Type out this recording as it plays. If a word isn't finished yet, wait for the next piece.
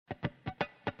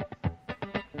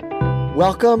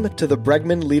Welcome to the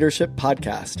Bregman Leadership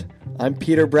Podcast. I'm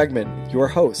Peter Bregman, your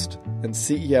host and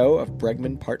CEO of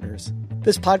Bregman Partners.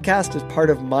 This podcast is part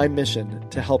of my mission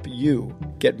to help you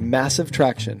get massive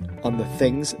traction on the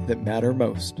things that matter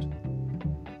most.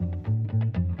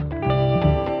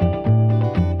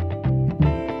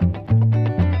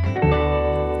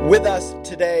 With us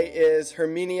today is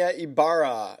Herminia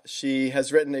Ibarra. She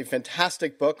has written a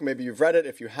fantastic book. Maybe you've read it.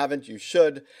 If you haven't, you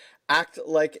should. Act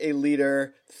Like a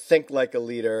Leader, Think Like a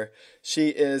Leader. She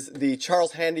is the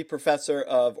Charles Handy Professor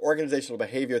of Organizational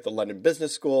Behavior at the London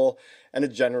Business School and a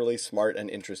generally smart and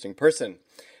interesting person.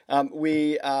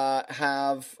 We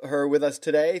have her with us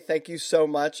today. Thank you so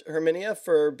much, Herminia,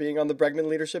 for being on the Bregman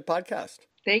Leadership Podcast.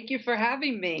 Thank you for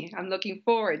having me. I'm looking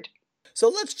forward. So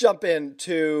let's jump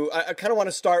into, I kind of want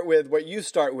to start with what you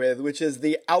start with, which is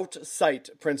the outsight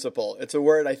principle. It's a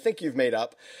word I think you've made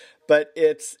up, but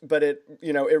it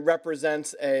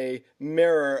represents a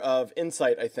mirror of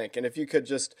insight, I think. And if you could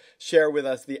just share with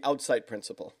us the outsight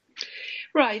principle.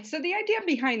 Right. So the idea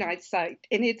behind outsight,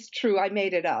 and it's true, I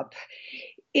made it up,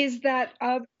 is that...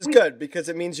 It's good because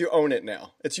it means you own it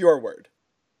now. It's your word.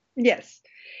 Yes.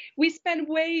 We spend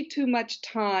way too much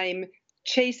time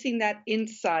chasing that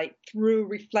insight through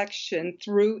reflection,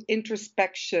 through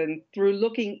introspection, through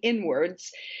looking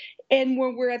inwards. And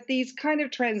when we're at these kind of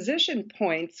transition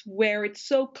points where it's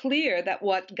so clear that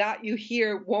what got you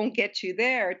here won't get you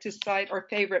there, to cite our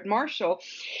favorite Marshall,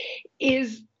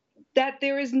 is that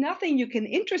there is nothing you can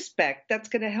introspect that's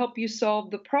going to help you solve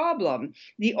the problem.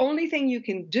 The only thing you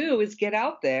can do is get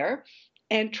out there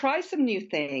and try some new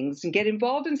things and get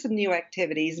involved in some new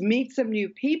activities, meet some new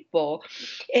people.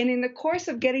 And in the course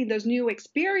of getting those new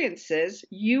experiences,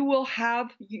 you will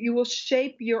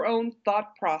shape your own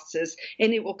thought process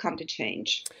and it will come to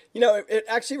change. You know, it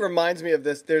actually reminds me of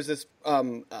this. There's this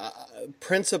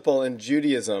principle in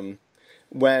Judaism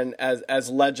when, as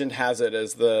legend has it,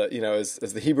 as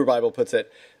the Hebrew Bible puts it,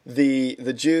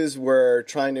 the Jews were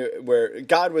where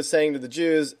God was saying to the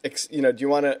Jews, do you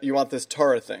want this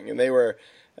Torah thing? And they were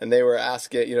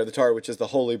asking, the Torah, which is the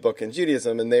holy book in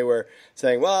Judaism, and they were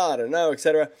saying, well, I don't know,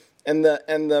 etc. And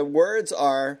the words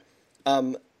are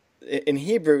in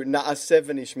Hebrew, na'aseh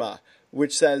v'nishma,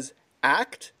 which says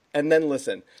act and then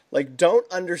listen. Like, don't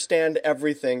understand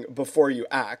everything before you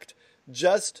act.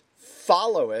 Just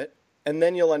follow it. And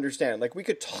then you'll understand. Like, we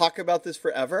could talk about this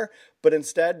forever, but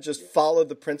instead just follow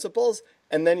the principles,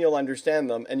 and then you'll understand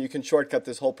them, and you can shortcut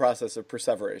this whole process of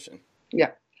perseveration. Yeah.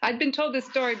 I've been told this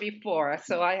story before,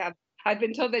 so I've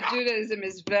been told that Judaism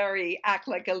is very act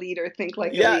like a leader, think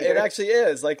like a leader. Yeah, it actually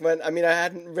is. Like I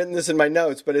hadn't written this in my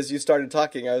notes, but as you started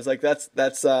talking, I was like,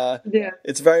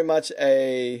 it's very much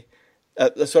a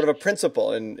sort of a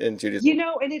principle in Judaism.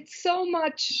 And it's so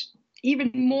much...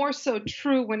 even more so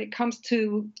true when it comes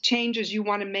to changes you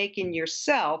want to make in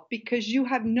yourself, because you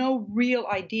have no real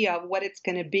idea of what it's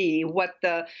going to be, what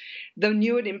the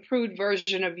new and improved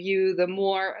version of you, the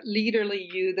more leaderly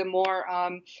you, the more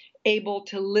able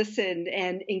to listen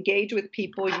and engage with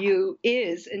people you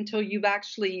is, until you've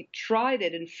actually tried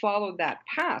it and followed that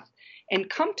path and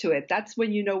come to it. That's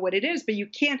when you know what it is. But you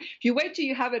can't, if you wait till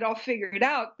you have it all figured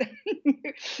out,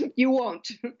 you won't.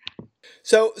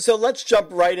 So let's jump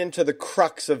right into the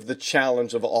crux of the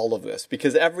challenge of all of this,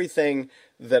 because everything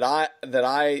that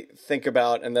I think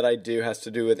about and that I do has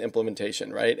to do with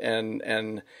implementation, right?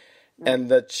 And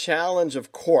the challenge,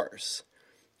 of course,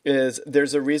 is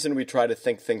there's a reason we try to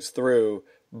think things through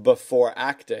before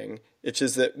acting, which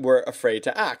is that we're afraid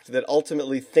to act, that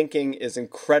ultimately thinking is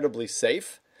incredibly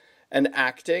safe and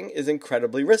acting is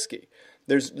incredibly risky.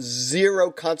 There's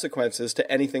zero consequences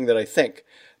to anything that I think,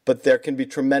 but there can be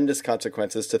tremendous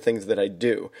consequences to things that I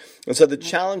do. And so the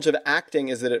challenge of acting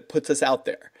is that it puts us out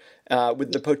there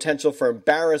with the potential for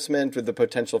embarrassment, with the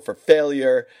potential for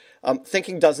failure.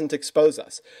 Thinking doesn't expose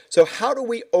us. So how do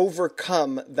we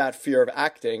overcome that fear of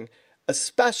acting,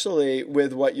 especially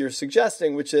with what you're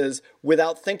suggesting, which is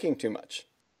without thinking too much?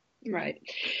 Right.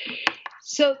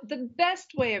 So the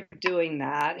best way of doing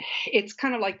that, it's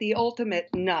kind of like the ultimate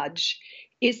nudge,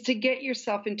 is to get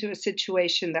yourself into a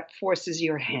situation that forces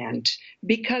your hand.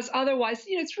 Because otherwise,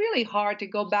 it's really hard to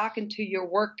go back into your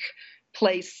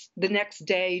workplace the next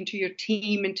day, into your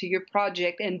team, into your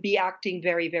project, and be acting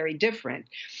very, very different.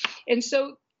 And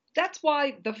so that's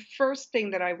why the first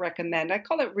thing that I recommend, I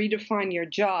call it redefine your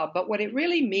job, but what it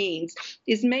really means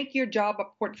is make your job a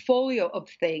portfolio of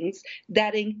things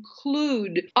that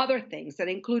include other things, that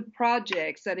include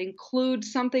projects, that include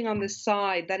something on the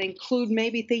side, that include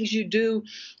maybe things you do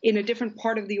in a different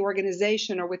part of the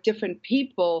organization or with different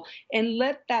people, and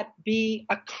let that be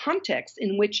a context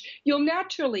in which you'll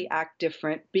naturally act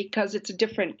different because it's a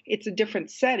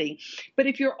different setting. But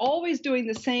if you're always doing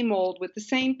the same old with the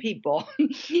same people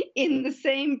in the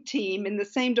same team, in the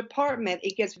same department,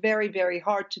 it gets very, very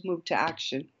hard to move to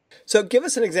action. So give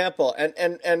us an example,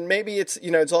 and maybe it's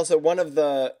it's also one of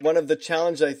the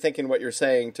challenge I think in what you're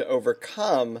saying to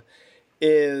overcome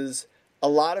is a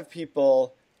lot of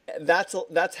people.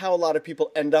 That's how a lot of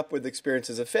people end up with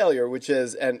experiences of failure, which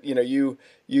is, and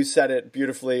you said it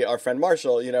beautifully, our friend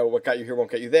Marshall. What got you here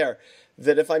won't get you there.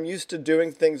 That if I'm used to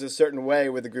doing things a certain way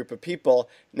with a group of people,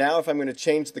 now if I'm going to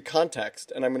change the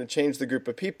context and I'm going to change the group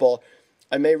of people,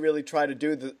 I may really try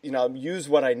to use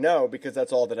what I know because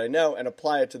that's all that I know and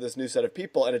apply it to this new set of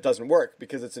people, and it doesn't work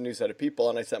because it's a new set of people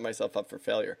and I set myself up for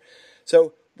failure.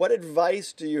 So what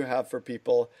advice do you have for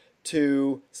people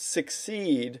to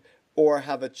succeed or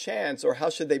have a chance, or how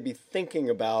should they be thinking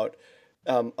about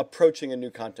approaching a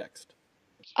new context?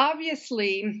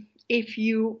 Obviously, if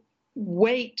you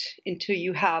wait until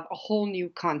you have a whole new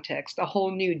context, a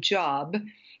whole new job,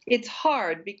 it's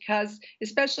hard because,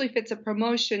 especially if it's a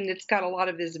promotion, it's got a lot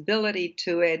of visibility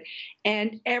to it,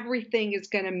 and everything is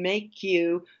going to make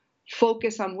you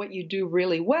focus on what you do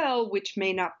really well, which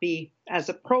may not be as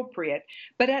appropriate.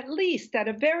 But at least, at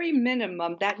a very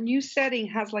minimum, that new setting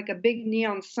has like a big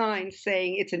neon sign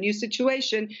saying it's a new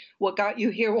situation. What got you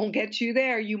here won't get you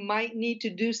there. You might need to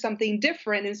do something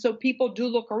different. And so people do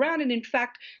look around. And in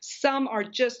fact, some are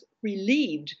just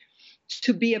relieved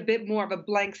to be a bit more of a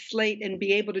blank slate and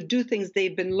be able to do things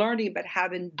they've been learning but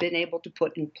haven't been able to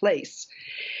put in place.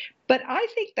 But I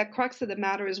think the crux of the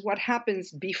matter is what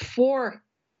happens before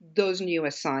those new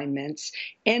assignments,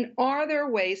 and are there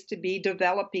ways to be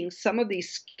developing some of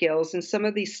these skills and some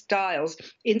of these styles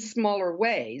in smaller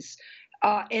ways?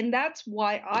 And that's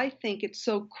why I think it's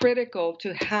so critical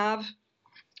to have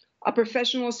a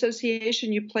professional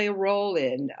association you play a role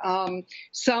in.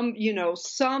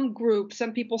 Some group,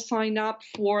 some people sign up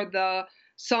for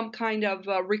some kind of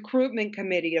recruitment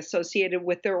committee associated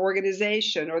with their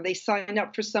organization, or they sign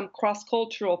up for some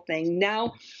cross-cultural thing.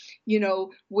 Now,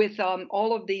 with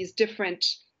all of these different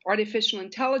artificial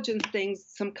intelligence things,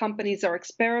 some companies are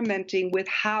experimenting with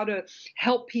how to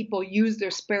help people use their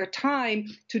spare time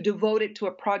to devote it to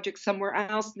a project somewhere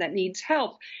else that needs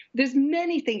help. There's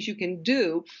many things you can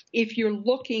do if you're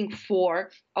looking for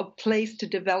a place to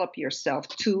develop yourself,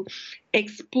 to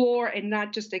explore and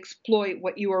not just exploit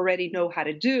what you already know how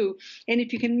to do. And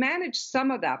if you can manage some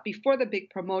of that before the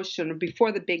big promotion or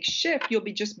before the big shift, you'll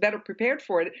be just better prepared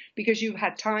for it because you've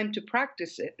had time to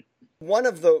practice it. One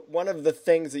of the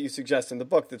things that you suggest in the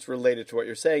book that's related to what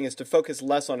you're saying is to focus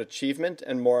less on achievement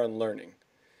and more on learning,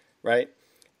 right?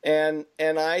 And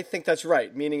I think that's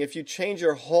right. Meaning, if you change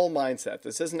your whole mindset,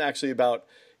 this isn't actually about,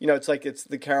 it's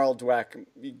the Carol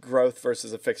Dweck growth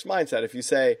versus a fixed mindset. If you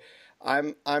say,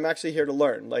 I'm actually here to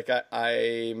learn, like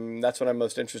that's what I'm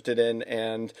most interested in,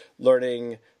 and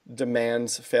learning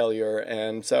demands failure,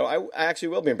 and so I actually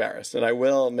will be embarrassed, and I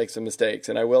will make some mistakes,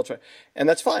 and I will try, and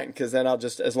that's fine, because then I'll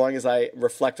just, as long as I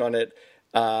reflect on it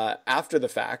after the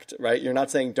fact, right? You're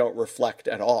not saying don't reflect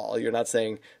at all. You're not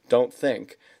saying don't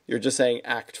think. You're just saying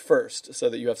act first so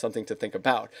that you have something to think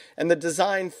about. And the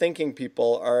design thinking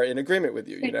people are in agreement with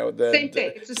you. Same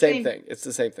thing. It's the same thing. It's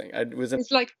the same thing.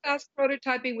 It's like fast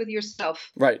prototyping with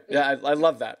yourself. Right. Yeah, I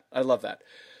love that. I love that.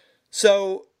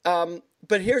 So,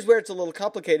 but here's where it's a little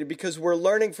complicated because we're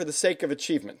learning for the sake of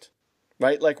achievement,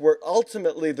 right? Like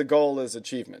ultimately the goal is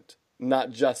achievement,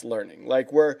 not just learning. Like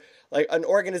an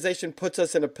organization puts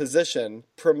us in a position,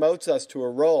 promotes us to a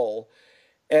role,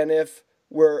 and if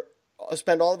we're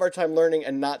spend all of our time learning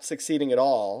and not succeeding at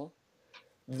all,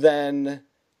 then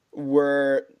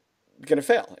we're going to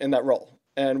fail in that role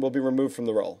and we'll be removed from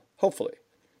the role, hopefully.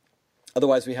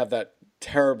 Otherwise, we have that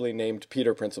terribly named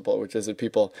Peter principle, which is that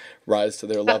people rise to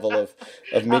their level of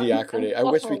mediocrity. I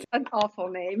wish we could. An awful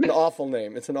name. An awful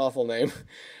name. It's an awful name.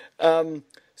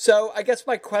 So I guess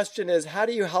my question is, how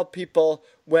do you help people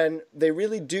when they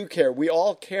really do care? We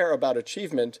all care about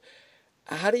achievement.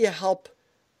 How do you help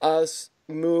us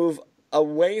move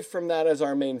away from that as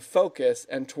our main focus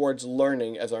and towards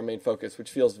learning as our main focus, which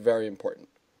feels very important?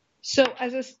 So,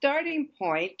 as a starting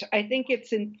point, I think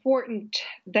it's important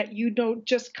that you don't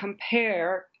just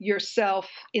compare yourself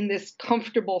in this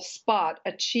comfortable spot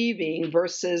achieving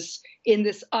versus in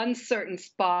this uncertain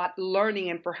spot learning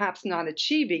and perhaps not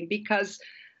achieving, because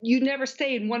you never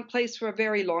stay in one place for a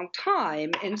very long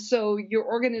time. And so your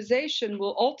organization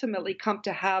will ultimately come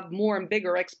to have more and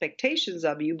bigger expectations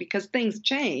of you because things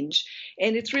change.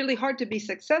 And it's really hard to be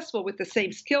successful with the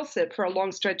same skill set for a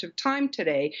long stretch of time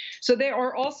today. So there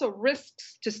are also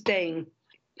risks to staying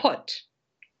put.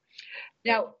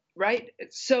 Now, right?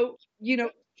 So,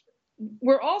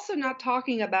 we're also not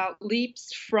talking about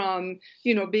leaps from,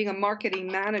 being a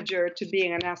marketing manager to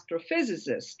being an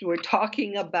astrophysicist. We're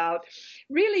talking about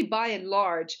really, by and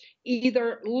large,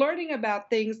 either learning about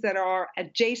things that are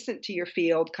adjacent to your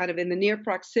field, kind of in the near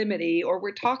proximity, or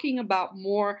we're talking about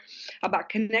more about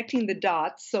connecting the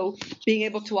dots. So being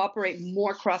able to operate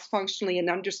more cross-functionally and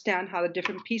understand how the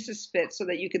different pieces fit so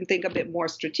that you can think a bit more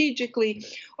strategically,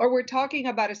 or we're talking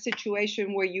about a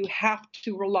situation where you have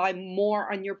to rely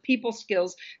more on your people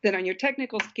skills than on your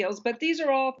technical skills. But these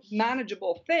are all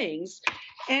manageable things.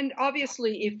 And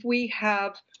obviously, if we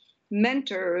have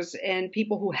mentors and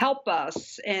people who help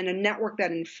us and a network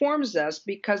that informs us,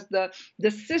 because the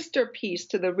sister piece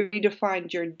to the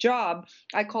redefined your job,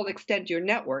 I call extend your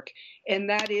network. And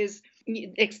that is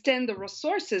extend the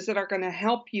resources that are going to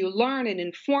help you learn and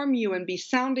inform you and be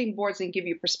sounding boards and give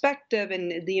you perspective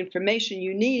and the information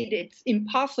you need. It's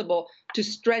impossible to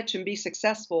stretch and be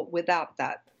successful without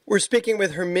that. We're speaking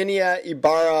with Herminia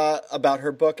Ibarra about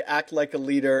her book, Act Like a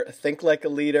Leader, Think Like a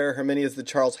Leader. Herminia is the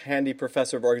Charles Handy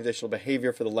Professor of Organizational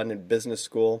Behavior for the London Business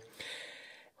School.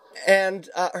 And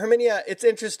Herminia, it's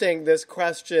interesting, this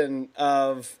question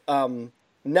of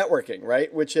networking,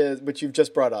 right, which you've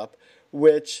just brought up,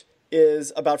 which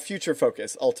is about future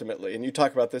focus ultimately. And you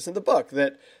talk about this in the book,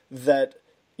 that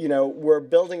we're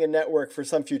building a network for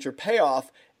some future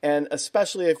payoff. And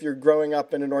especially if you're growing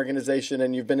up in an organization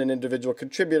and you've been an individual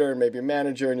contributor and maybe a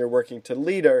manager and you're working to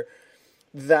leader,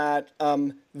 that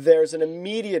there's an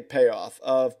immediate payoff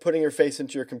of putting your face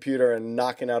into your computer and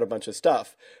knocking out a bunch of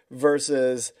stuff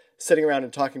versus sitting around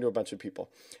and talking to a bunch of people.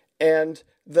 And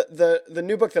the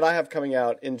new book that I have coming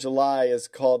out in July is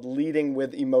called Leading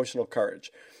with Emotional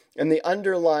Courage. And the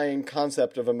underlying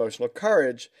concept of emotional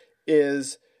courage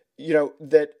is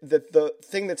that the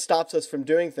thing that stops us from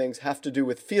doing things have to do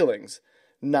with feelings,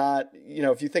 not,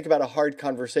 if you think about a hard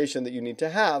conversation that you need to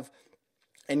have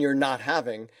and you're not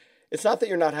having, it's not that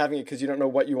you're not having it because you don't know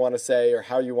what you want to say or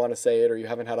how you want to say it or you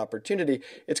haven't had opportunity.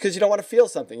 It's because you don't want to feel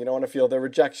something. You don't want to feel the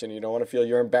rejection. You don't want to feel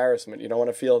your embarrassment. You don't want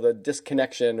to feel the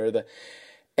disconnection or the...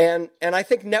 And I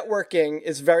think networking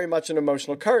is very much an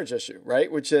emotional courage issue,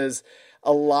 right? Which is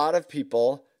a lot of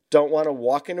people don't want to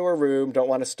walk into a room, don't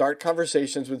want to start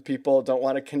conversations with people, don't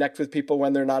want to connect with people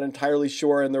when they're not entirely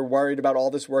sure and they're worried about all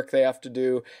this work they have to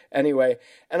do anyway.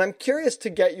 And I'm curious to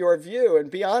get your view and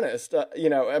be honest.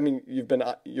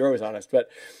 You're always honest, but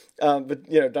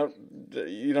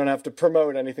you don't have to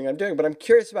promote anything I'm doing. But I'm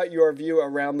curious about your view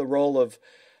around the role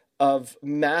of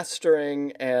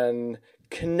mastering and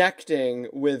connecting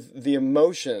with the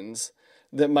emotions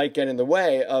that might get in the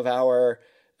way of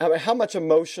how much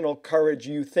emotional courage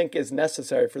you think is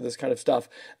necessary for this kind of stuff,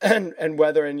 and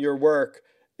whether in your work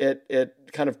it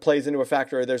kind of plays into a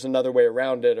factor or there's another way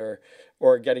around it,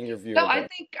 or getting your view. No,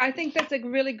 I think that's a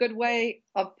really good way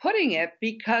of putting it,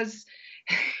 because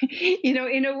in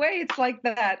a way it's like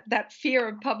that fear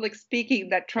of public speaking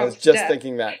that trumps death.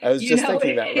 I was just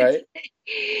thinking that, right?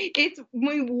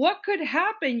 What could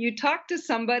happen? You talk to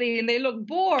somebody and they look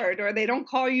bored, or they don't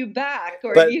call you back,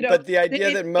 or but the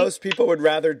idea that most people would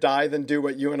rather die than do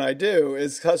what you and I do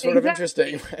is sort of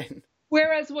interesting, right?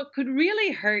 Whereas what could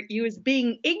really hurt you is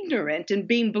being ignorant and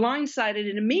being blindsided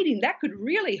in a meeting. That could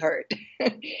really hurt.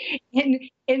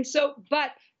 and so,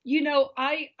 but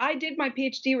I did my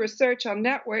PhD research on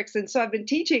networks, and so I've been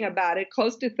teaching about it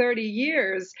close to 30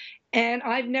 years. And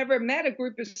I've never met a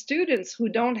group of students who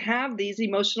don't have these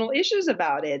emotional issues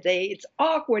about it. It's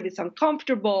awkward, it's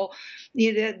uncomfortable,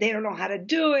 they don't know how to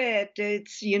do it.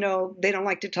 It's, they don't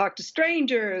like to talk to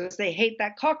strangers. They hate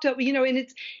that cocktail, and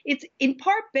it's in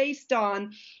part based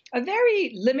on a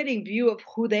very limiting view of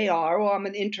who they are. Well, I'm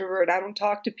an introvert, I don't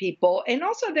talk to people, and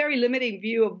also a very limiting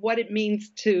view of what it means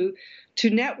to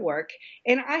network.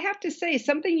 And I have to say,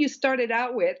 something you started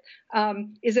out with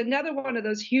is another one of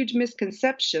those huge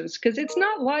misconceptions, because it's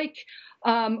not like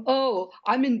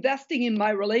I'm investing in my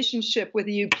relationship with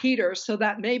you, Peter, so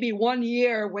that maybe one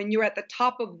year when you're at the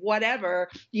top of whatever,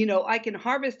 I can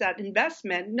harvest that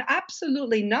investment.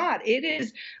 Absolutely not. It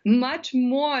is much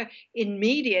more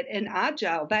immediate and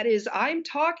agile. That is, I'm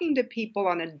talking to people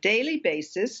on a daily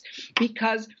basis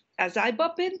because as I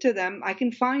bump into them, I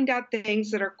can find out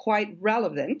things that are quite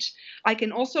relevant. I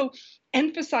can also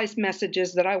emphasize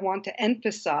messages that I want to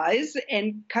emphasize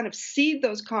and kind of seed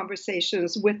those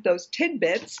conversations with those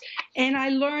tidbits. And I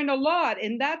learn a lot.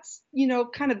 And that's,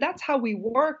 that's how we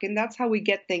work and that's how we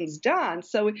get things done.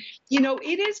 So,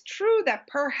 it is true that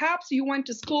perhaps you went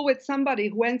to school with somebody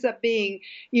who ends up being,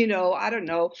 I don't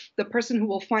know, the person who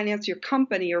will finance your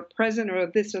company or president or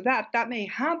this or that. That may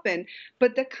happen.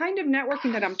 But the kind of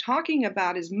networking that I'm talking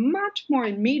about is much more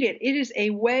immediate. It is a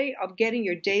way of getting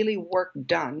your daily work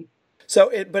done.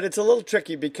 But it's a little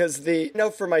tricky because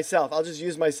for myself, I'll just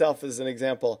use myself as an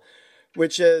example,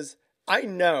 which is I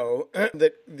know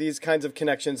that these kinds of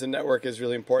connections and network is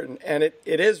really important, and it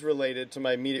is related to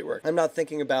my immediate work. I'm not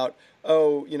thinking about,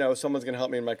 someone's going to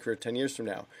help me in my career 10 years from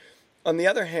now. On the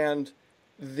other hand,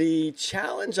 the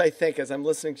challenge, I think, as I'm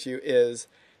listening to you, is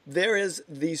there is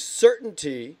the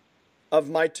certainty of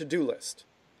my to-do list,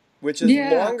 which is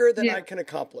longer than I can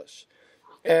accomplish.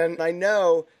 And I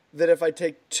know that if I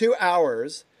take 2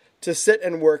 hours to sit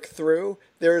and work through,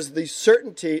 there is the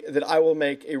certainty that I will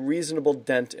make a reasonable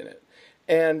dent in it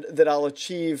and that I'll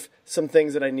achieve some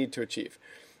things that I need to achieve.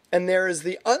 And there is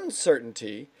the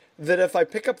uncertainty that if I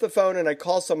pick up the phone and I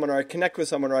call someone or I connect with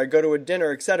someone or I go to a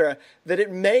dinner, etc., that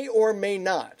it may or may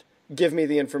not give me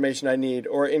the information I need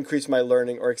or increase my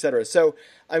learning or etc. So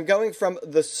I'm going from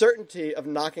the certainty of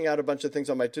knocking out a bunch of things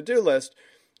on my to-do list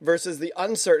versus the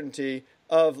uncertainty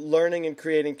of learning and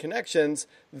creating connections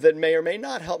that may or may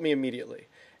not help me immediately.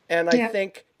 And I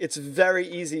think it's very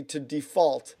easy to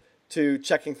default to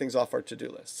checking things off our to-do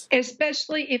lists.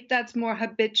 Especially if that's more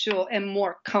habitual and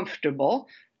more comfortable,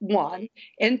 one.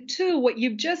 And two, what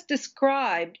you've just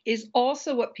described is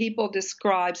also what people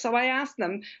describe. So I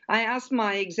asked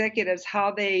my executives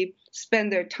how they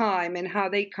spend their time and how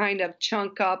they kind of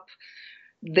chunk up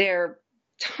their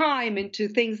time into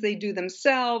things they do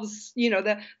themselves,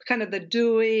 the kind of the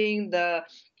doing, the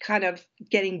kind of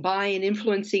getting by and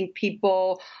influencing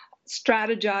people,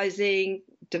 strategizing,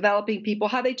 developing people,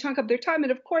 how they chunk up their time.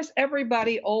 And of course,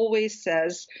 everybody always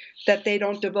says that they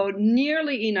don't devote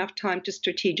nearly enough time to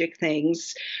strategic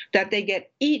things, that they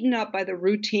get eaten up by the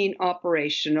routine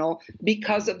operational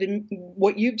because of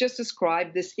what you've just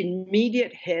described, this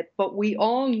immediate hit. But we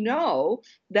all know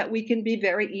that we can be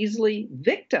very easily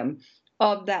victim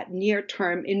of that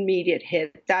near-term immediate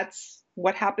hit. That's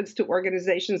what happens to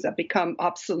organizations that become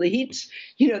obsolete.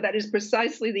 That is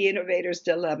precisely the innovator's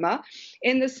dilemma.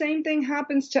 And the same thing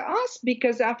happens to us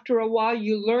because after a while,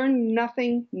 you learn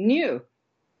nothing new.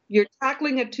 You're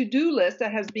tackling a to-do list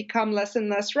that has become less and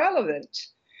less relevant.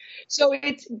 So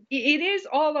it is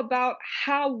all about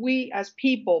how we as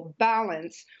people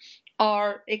balance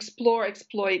our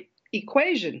explore-exploit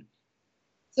equation.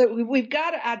 So we've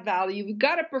got to add value, we've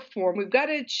got to perform, we've got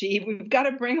to achieve, we've got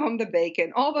to bring home the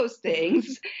bacon, all those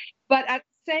things. But at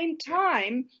the same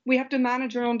time, we have to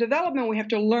manage our own development. We have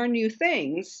to learn new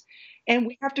things. And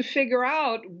we have to figure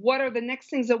out what are the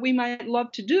next things that we might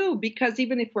love to do, because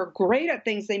even if we're great at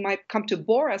things, they might come to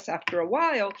bore us after a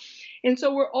while. And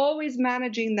so we're always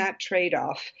managing that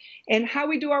trade-off. And how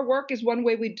we do our work is one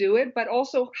way we do it, but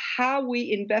also how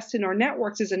we invest in our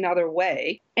networks is another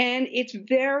way. And it's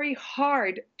very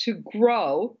hard to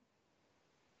grow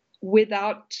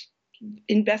without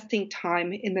investing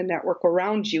time in the network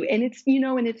around you. And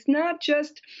it's not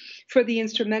just for the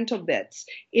instrumental bits.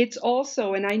 It's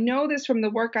also, and I know this from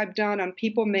the work I've done on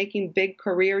people making big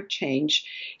career change,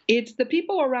 it's the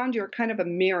people around you are kind of a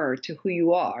mirror to who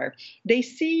you are. They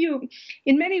see you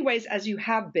in many ways as you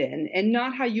have been and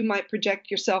not how you might project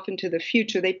yourself into the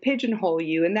future. They pigeonhole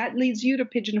you, and that leads you to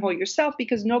pigeonhole yourself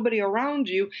because nobody around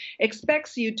you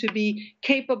expects you to be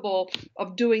capable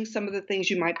of doing some of the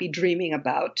things you might be dreaming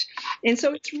about. And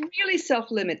so it's really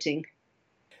self-limiting.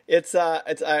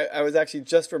 I was actually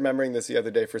just remembering this the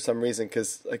other day for some reason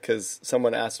because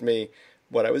someone asked me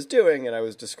what I was doing and I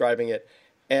was describing it,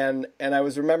 and I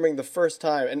was remembering the first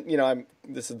time, and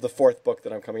this is the fourth book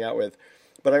that I'm coming out with,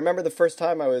 but I remember the first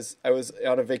time I was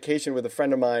on a vacation with a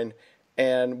friend of mine,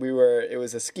 and it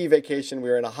was a ski vacation. We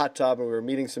were in a hot tub and we were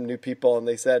meeting some new people, and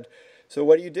they said, "So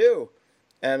what do you do?"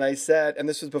 And I said, and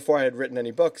this was before I had written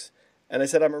any books, and I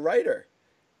said, "I'm a writer,"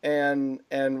 and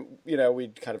we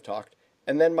kind of talked.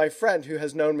 And then my friend, who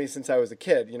has known me since I was a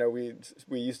kid,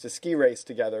 we used to ski race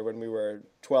together when we were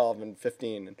 12 and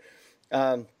 15.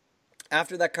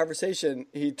 after that conversation,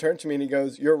 he turned to me and he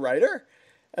goes, "You're a writer?"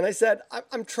 And I said,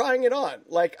 I'm trying it on.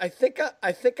 Like, I think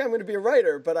I'm going to be a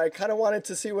writer, but I kind of wanted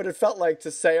to see what it felt like to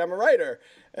say I'm a writer.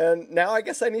 And now I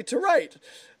guess I need to write.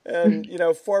 And,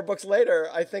 4 books later,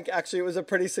 I think actually it was a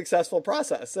pretty successful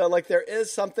process. So, like, there is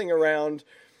something around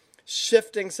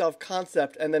shifting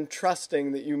self-concept and then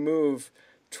trusting that you move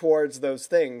towards those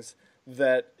things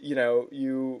that,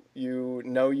 you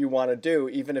want to do,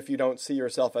 even if you don't see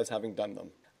yourself as having done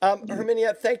them.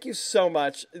 Herminia, thank you so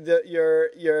much.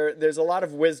 There's a lot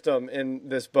of wisdom in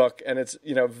this book, and it's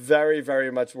very,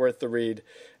 very much worth the read.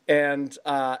 And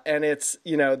it's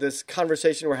this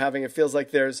conversation we're having. It feels like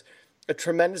there's a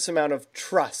tremendous amount of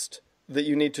trust that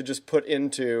you need to just put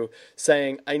into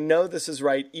saying, I know this is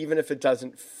right, even if it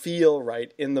doesn't feel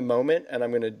right in the moment, and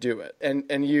I'm going to do it.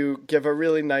 And you give a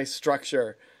really nice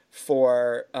structure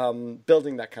for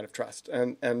building that kind of trust.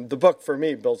 And the book for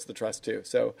me builds the trust too.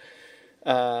 So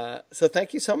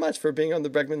thank you so much for being on the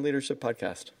Bregman Leadership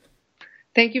Podcast.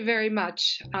 Thank you very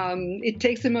much. It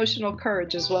takes emotional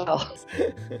courage as well.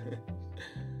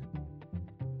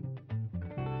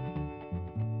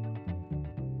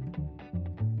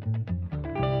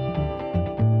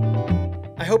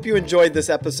 I hope you enjoyed this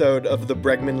episode of the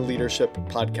Bregman Leadership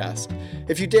Podcast.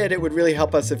 If you did, it would really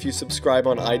help us if you subscribe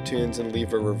on iTunes and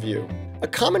leave a review. A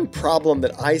common problem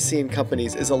that I see in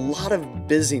companies is a lot of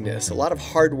busyness, a lot of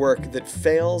hard work that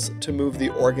fails to move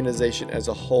the organization as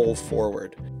a whole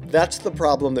forward. That's the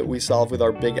problem that we solve with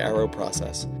our Big Arrow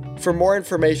process. For more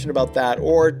information about that,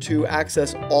 or to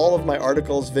access all of my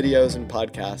articles, videos, and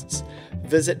podcasts,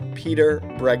 visit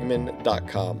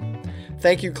peterbregman.com.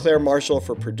 Thank you, Claire Marshall,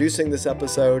 for producing this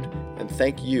episode, and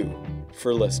thank you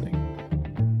for listening.